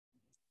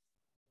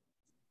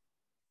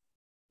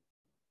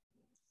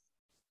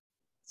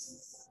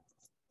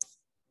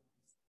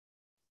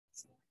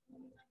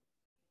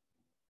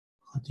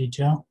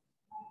Khadija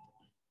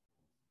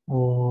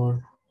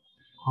or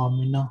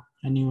Amina.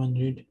 Anyone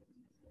read?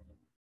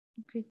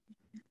 Okay.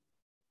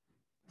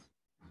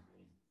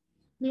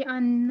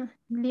 لأن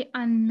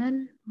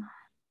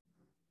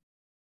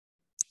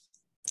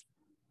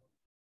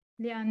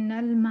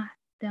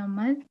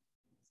المعتمد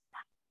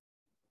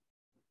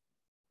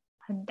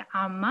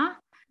الدعم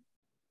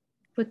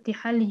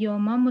فتح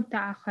اليوم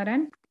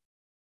متأخرا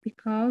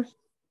because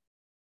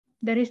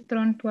the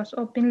restaurant was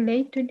open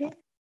late today.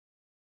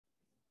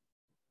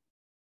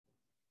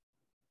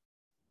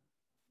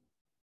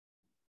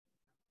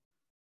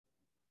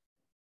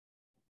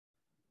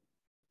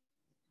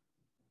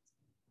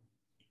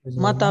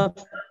 Mata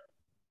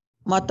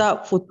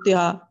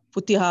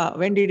futiha.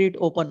 When did it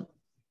open?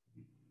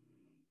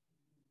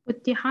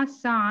 فتح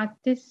الساعة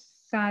 6.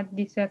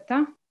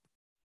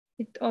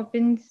 It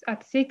opens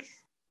at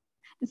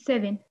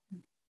 7.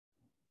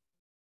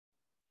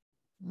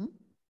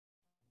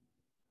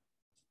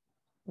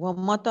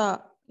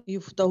 Wamata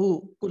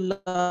yuftahu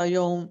kulla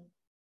yawm.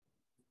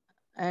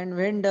 And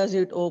when does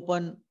it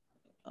open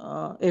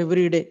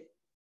every day?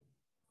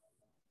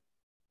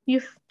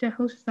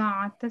 يفتح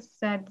الساعة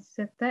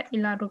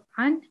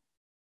 6:06.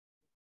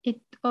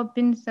 It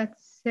opens at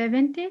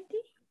 7:30.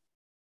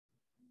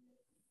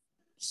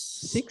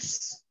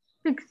 6.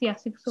 6, yeah,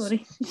 6, sorry.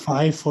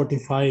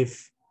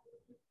 5:45.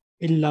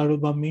 Illa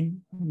ruba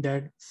mean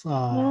that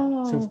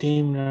Oh.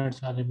 15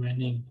 minutes are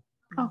remaining.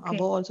 Okay.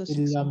 Above also 6.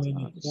 Illa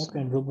mean except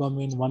and ruba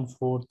mean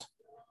 1/4.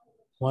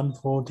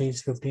 1/4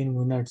 is 15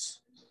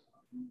 minutes.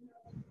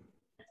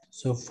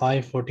 So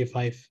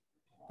 5:45.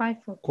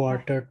 5:45.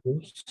 Quarter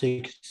to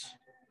 6.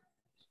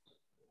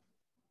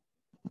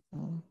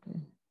 Okay.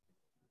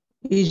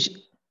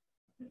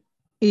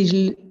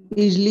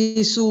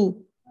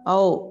 Ijlisu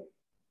aw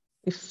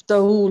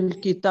iftahul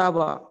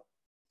kitaba.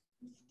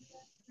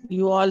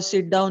 You all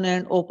sit down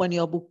and open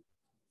your book.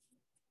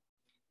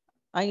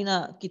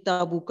 Aina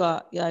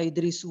kitabuka ya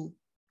Idrisu.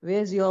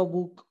 Where's your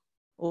book,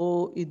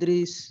 oh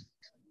Idris?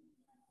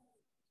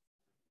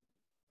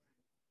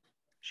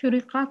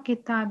 شرق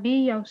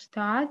كتابي يا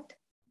أستاذ.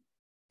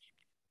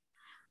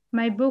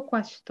 My book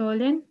was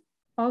stolen.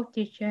 Oh,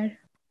 teacher.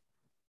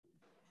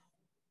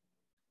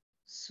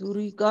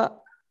 Surika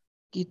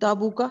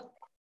kitabuka.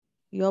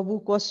 Your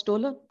book was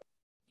stolen.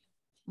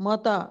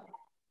 Mata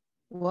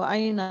wa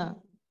aina.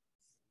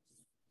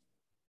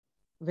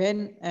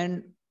 When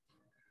and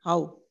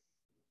how?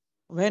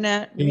 When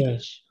and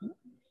which?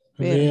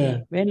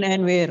 Where? When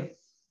and where?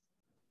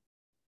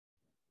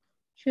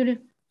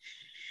 شرق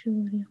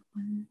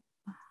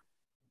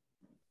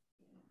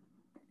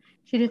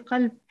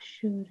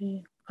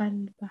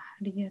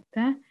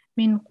البحرية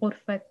من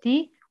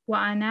غرفتي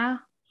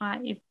وأنا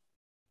غائب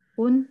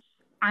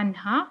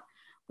عنها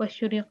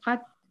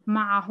وشرقت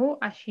معه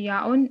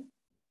أشياء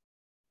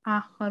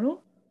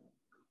آخر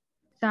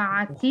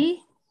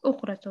ساعتي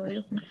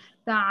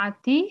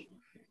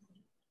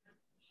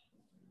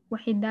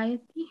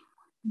وهدايتي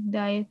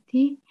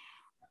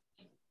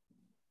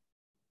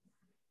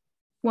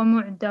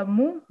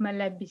ومعدم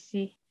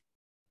ملابسي.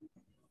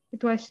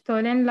 It was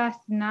stolen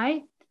last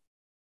night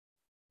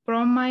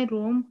from my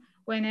room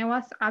when I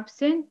was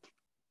absent.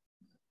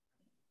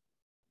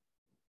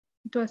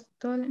 It was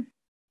stolen.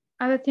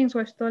 Other things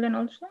were stolen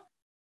also.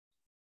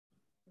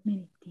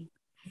 Many things.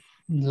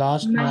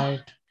 Last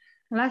night,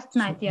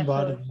 yeah.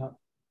 Sorry.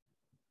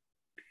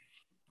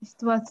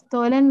 It was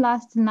stolen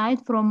last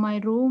night from my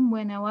room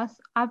when I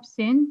was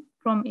absent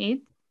from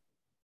it.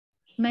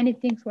 Many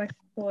things were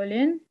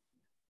stolen.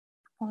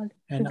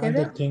 And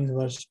other things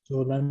were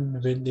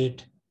stolen with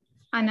it.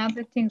 And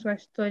other things were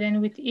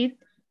stolen with it.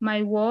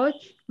 My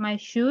watch, my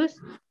shoes,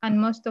 and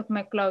most of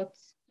my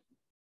clothes.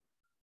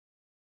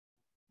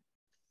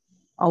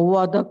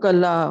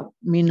 Awadakala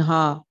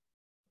minha.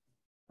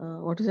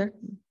 What is that?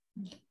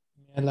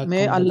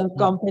 May Allah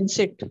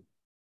compensate.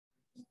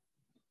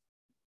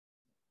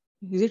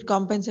 Is it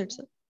compensate,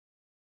 sir?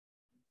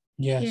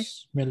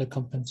 Yes. May Allah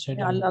compensate.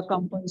 May Allah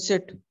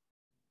compensate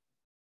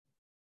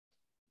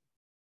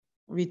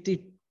with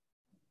it.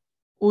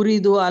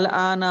 Uridu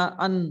al-ana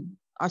an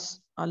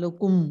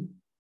as'alukum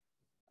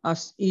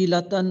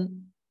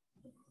as'ilatan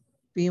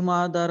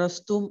bima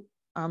darastum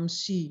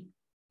amsi.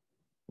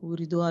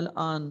 Uridu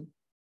al-an.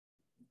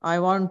 I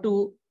want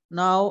to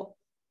now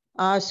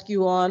ask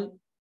you all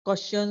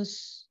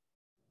questions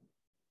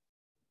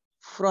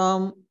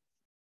from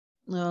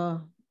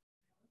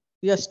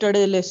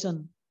yesterday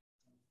lesson.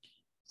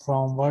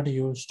 From what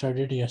you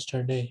studied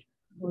yesterday?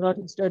 What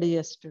you studied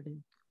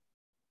yesterday?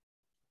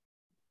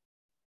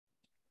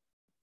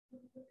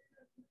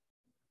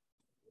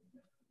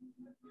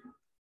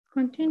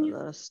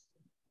 Continue.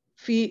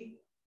 في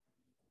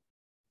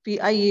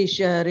أي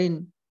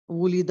شهر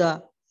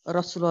ولد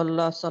رسول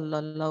الله صلى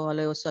الله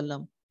عليه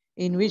وسلم?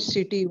 In which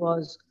city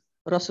was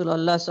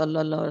Rasulullah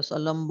sallallahu alaihi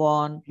wasallam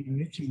born?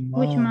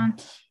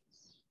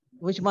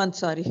 Which month?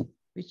 Sorry,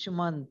 which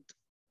month?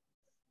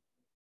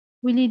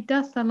 ولد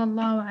صلى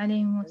الله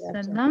عليه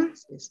وسلم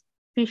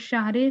في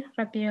الشهر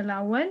ربيع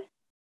الأول.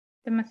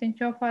 لما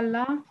نشوف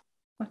الله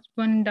was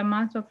born in the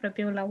month of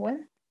Rabiul Awal.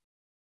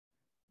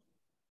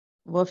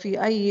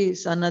 وفي أي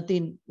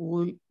سنة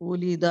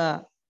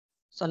ولد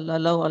صلى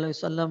الله عليه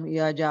وسلم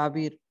يا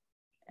جابر,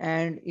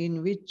 and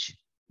in which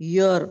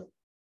year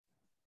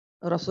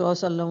Rasulullah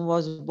sallam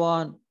was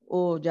born,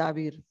 O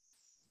Jabir?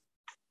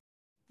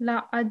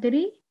 La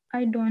Adri,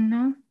 I don't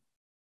know.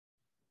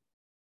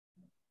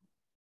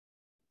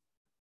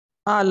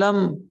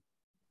 Alam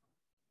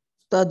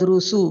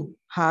tadrusu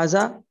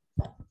haza,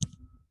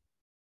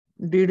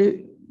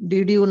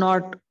 did you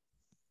not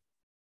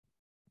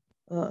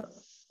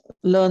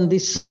learn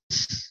this,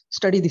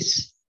 study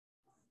this?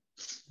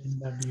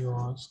 That you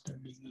are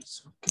studying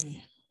this.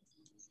 Okay.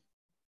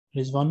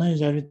 Rizwana,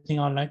 is everything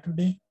all right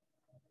today?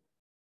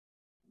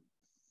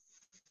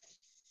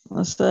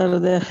 Sir,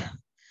 there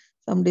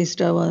some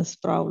disturbance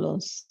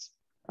problems.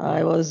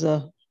 I was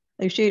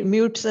if she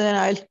mutes,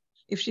 then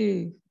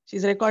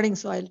she's recording,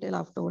 so I'll tell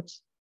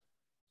afterwards.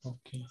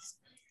 Okay.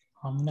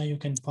 Amna, you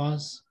can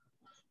pause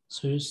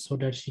so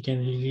that she can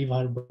relieve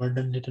her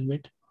burden a little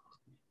bit.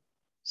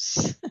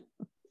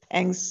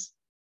 Thanks.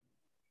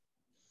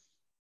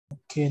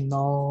 Okay,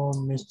 now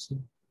Miss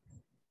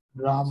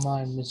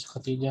Rahma and Miss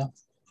Khatija,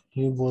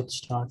 you both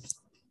start.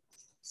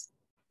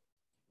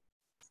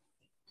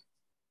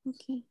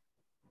 Okay.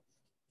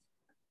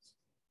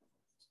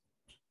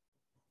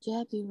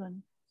 جابر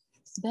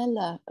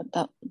بلى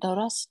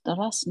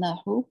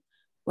درسناه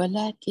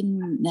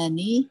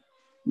ولكنني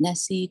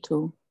نسيت.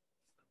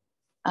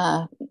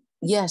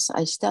 Yes,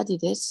 I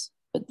studied it,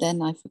 but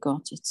then I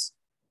forgot it.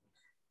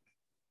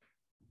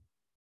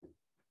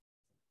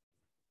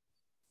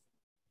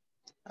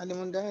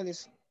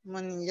 المدرس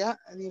من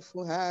يعرف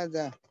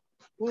هذا?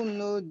 Who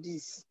knows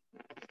this?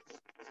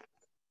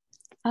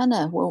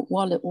 أنا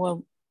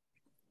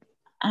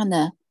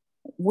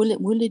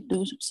ولد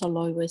صلى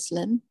الله عليه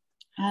وسلم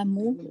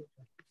عام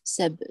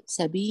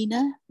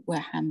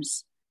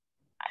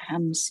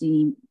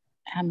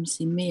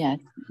 500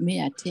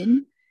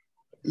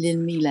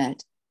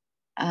 للميلاد.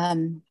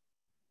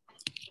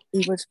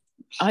 He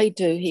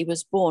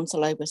was born صلى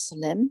الله عليه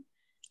وسلم.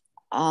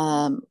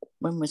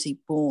 When was he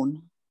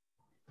born?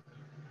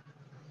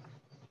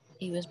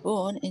 He was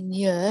born in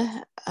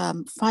year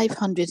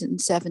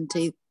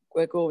 570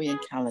 Gregorian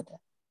calendar.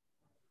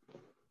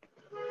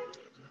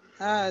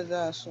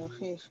 هذا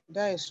صحيح.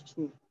 That is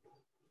true.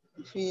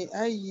 في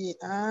أي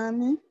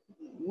عام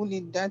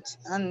ولدت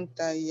أنت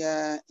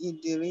يا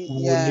إدريس؟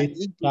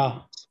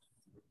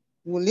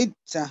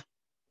 ولدت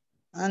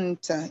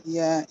أنت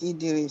يا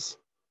إدريس.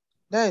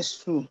 That is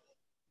true.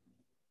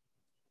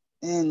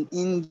 And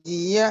in the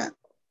year,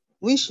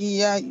 which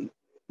year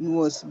you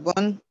was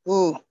born,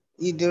 O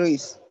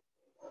Idris?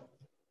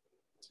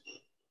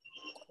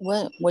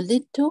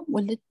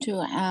 ولدت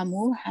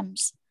عام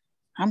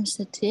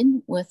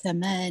 85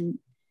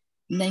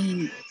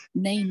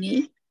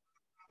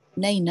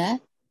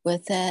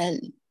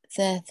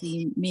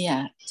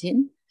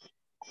 وثلاثمائة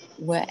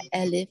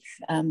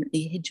وألف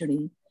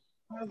لهجري.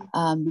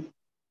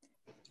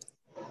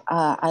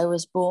 I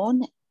was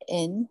born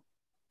in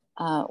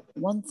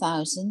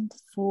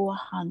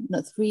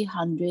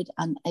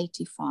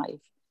 1385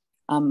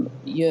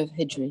 year of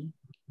Hijri.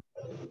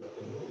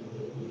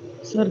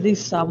 Sir,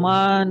 this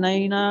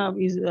Samanaina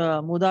is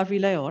mudaf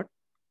ilay or?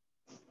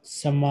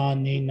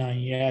 Samanina,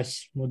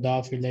 yes,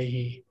 mudaf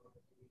ilayhi.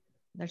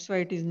 That's why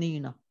it is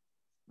Nina.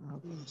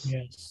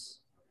 Yes.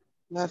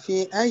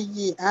 وفي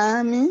أي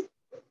عام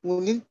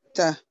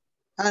ولدت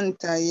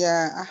أنت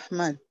يا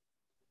أحمد?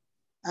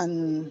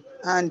 And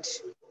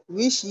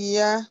which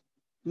year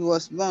you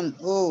was born,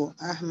 O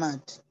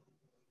Ahmad?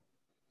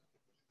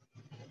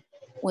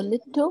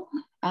 ولدت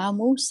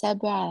عام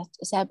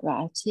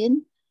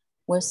 67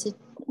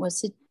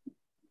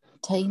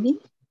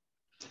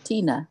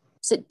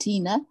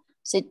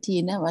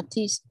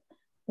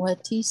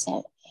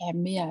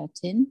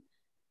 وتسعمائة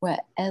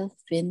وألف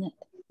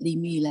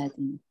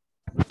لميلادي.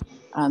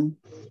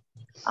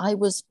 I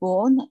was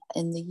born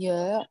in the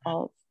year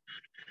of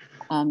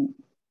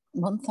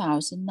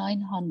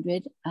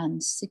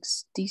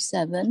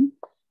 1967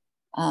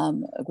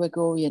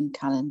 Gregorian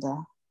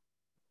calendar.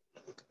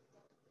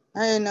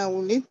 أين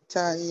ولدت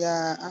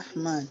يا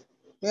أحمد?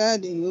 Where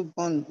did you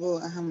born, O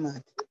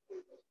Ahmad?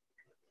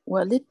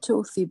 ولدت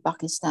في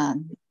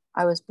Pakistan.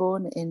 I was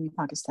born in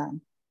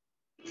Pakistan.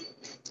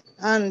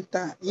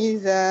 أنت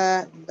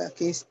إذا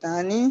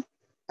باكستاني?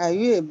 Are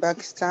you a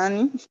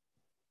Pakistani?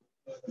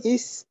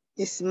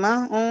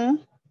 اسمعوا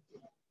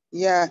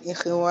يا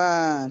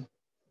إخوان.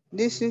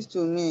 Listen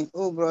to me,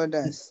 O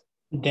brothers.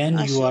 Then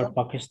you are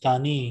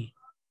Pakistani.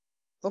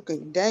 Okay,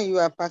 then you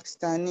are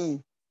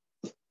Pakistani.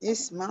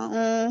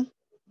 اسمعوا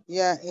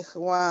يا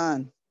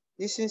إخوان.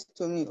 Listen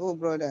to me, O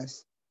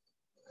brothers.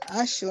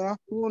 أشرح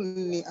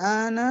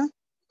الآن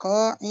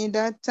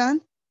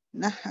قاعدة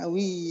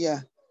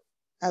نحوية.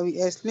 I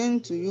will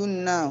explain to you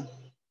now.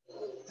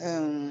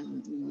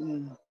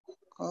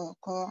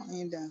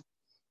 قاعدة.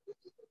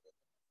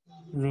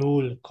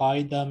 Rule.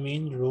 Qaida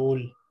means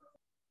rule.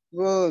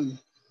 Rule.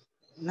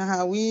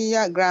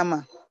 نحوية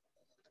grammar.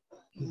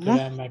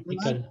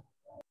 Grammatical.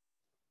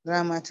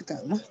 grammatical.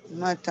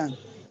 Muhimatan.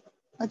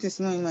 What is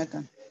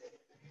muhimatan?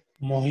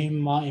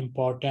 Muhimma,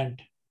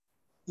 important.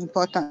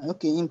 Important.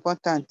 Okay,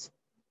 important.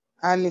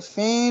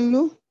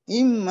 Al-fi'lu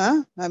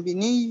imma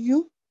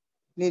mabniyu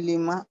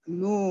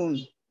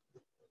lil-ma'lum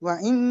wa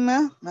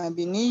imma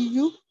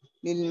mabniyu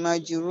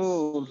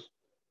lil-majrur.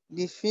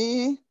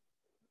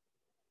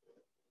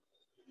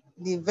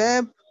 The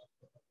verb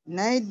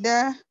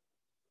neither,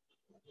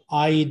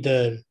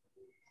 Either.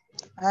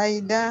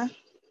 either,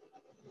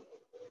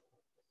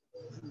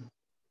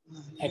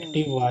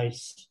 Active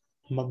voice.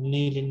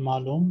 Mabni lil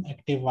malum,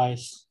 active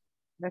voice.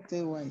 that's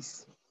a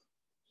wise.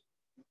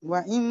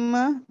 Wa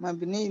imma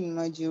mabni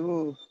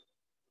lil-majrur.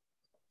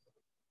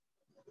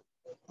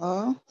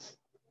 Or,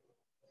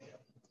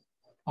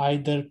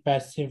 Either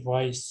passive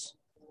voice.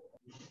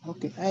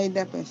 okay,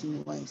 either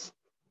person wise.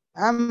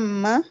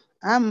 Amma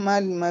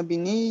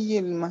al-mabni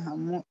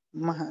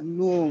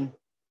al-mahlum.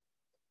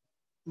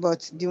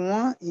 But the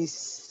one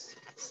is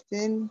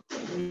still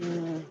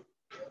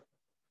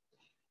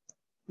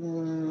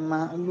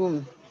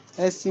ma'lum,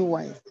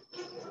 SCY.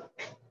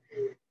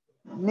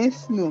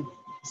 Mislu,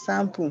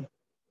 sample.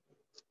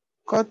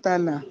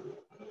 Qatala,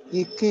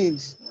 he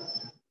killed.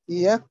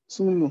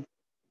 Yaktulu,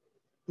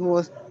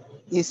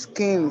 he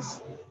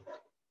kills.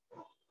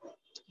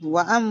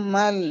 Wa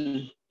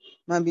ammal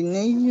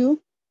mabniyu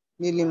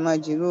lil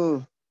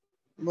majrur.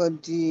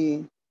 But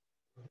the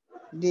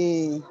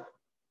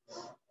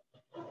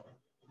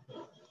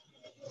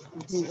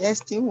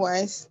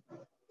STYs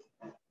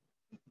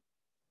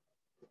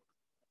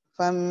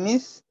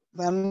فمثله,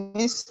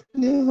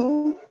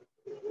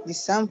 the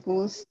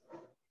samples,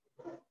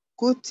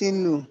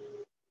 kutilu,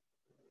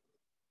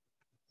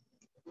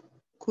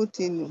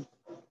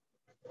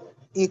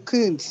 he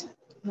killed.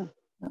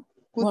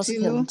 Was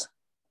Kutilu killed.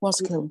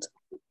 Was killed.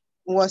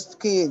 was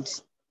killed.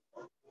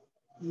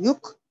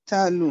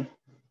 Yuktalu,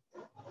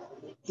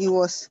 he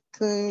was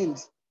killed.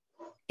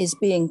 Is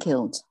being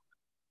killed.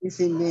 He's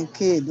being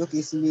killed. Okay,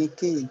 he's being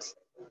killed.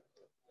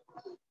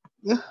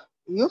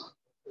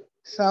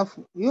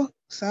 Safu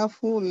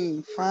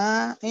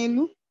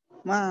fa'ilu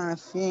ma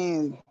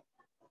fi'l.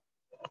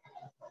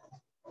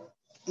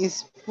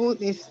 Is put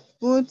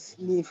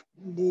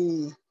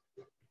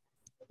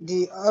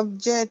the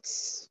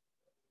objects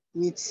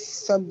with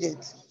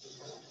subject.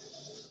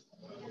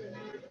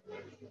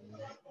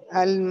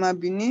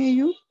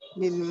 Al-mabniyu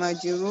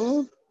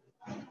lil-majrur,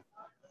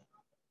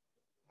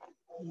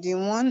 the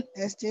one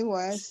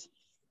STYs,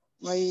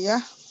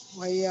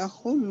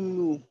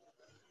 wayahullu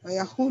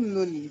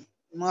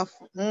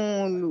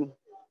al-maf'ulu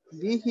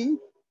bihi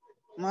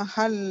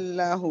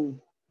mahallahu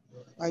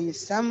wa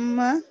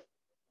yusamma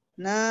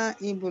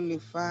naibul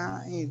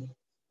fa'il.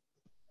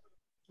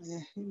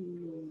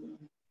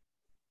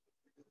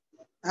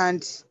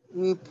 And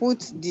we put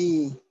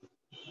the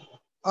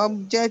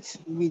object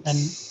with And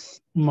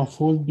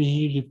maf'ul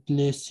bihi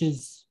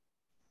replaces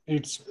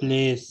its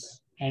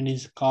place and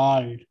is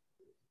called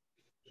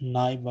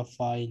naib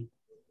fa'il.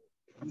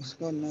 it's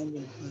called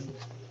naibul fa'il.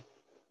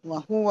 Wa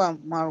huwa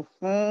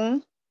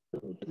marfu'un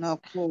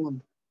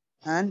naqul,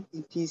 and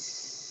it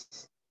is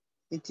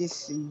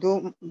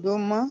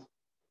doma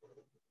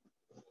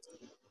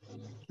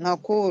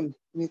naqul,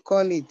 we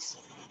call it.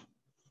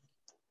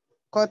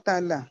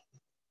 Qatala,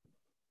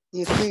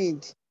 he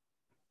killed.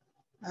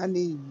 And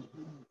the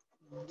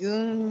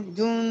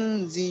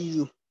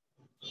junziyu,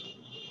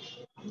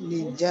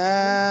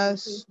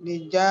 lijasu,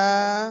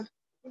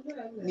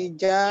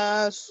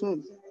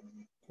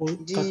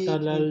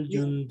 Qatala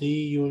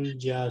al-jundiyul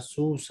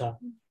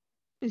jasusa.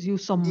 Is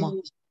yusamma.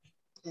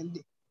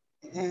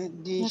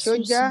 the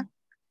soldier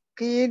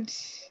killed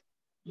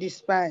the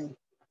spy.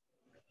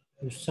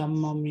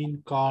 Yusamma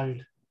mean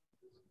called.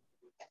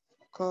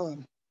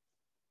 Called.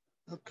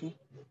 Okay.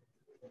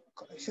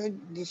 So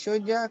the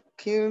soldier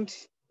killed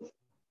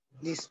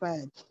the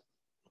spy.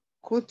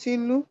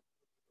 Kutilu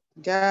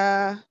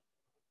jasusu.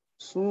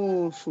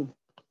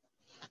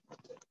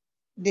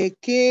 They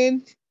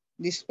killed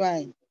the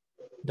spy.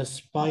 The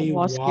spy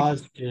Was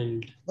was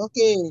killed.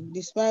 Okay,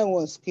 the spy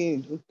was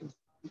killed. Okay.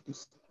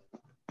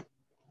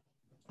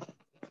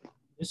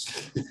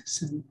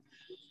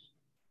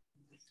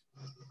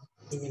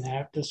 We will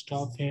have to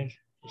stop here.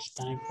 It's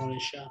time for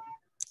Isha.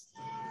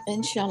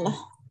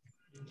 Inshallah.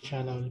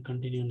 Inshallah, we'll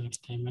continue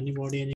next time. Anybody?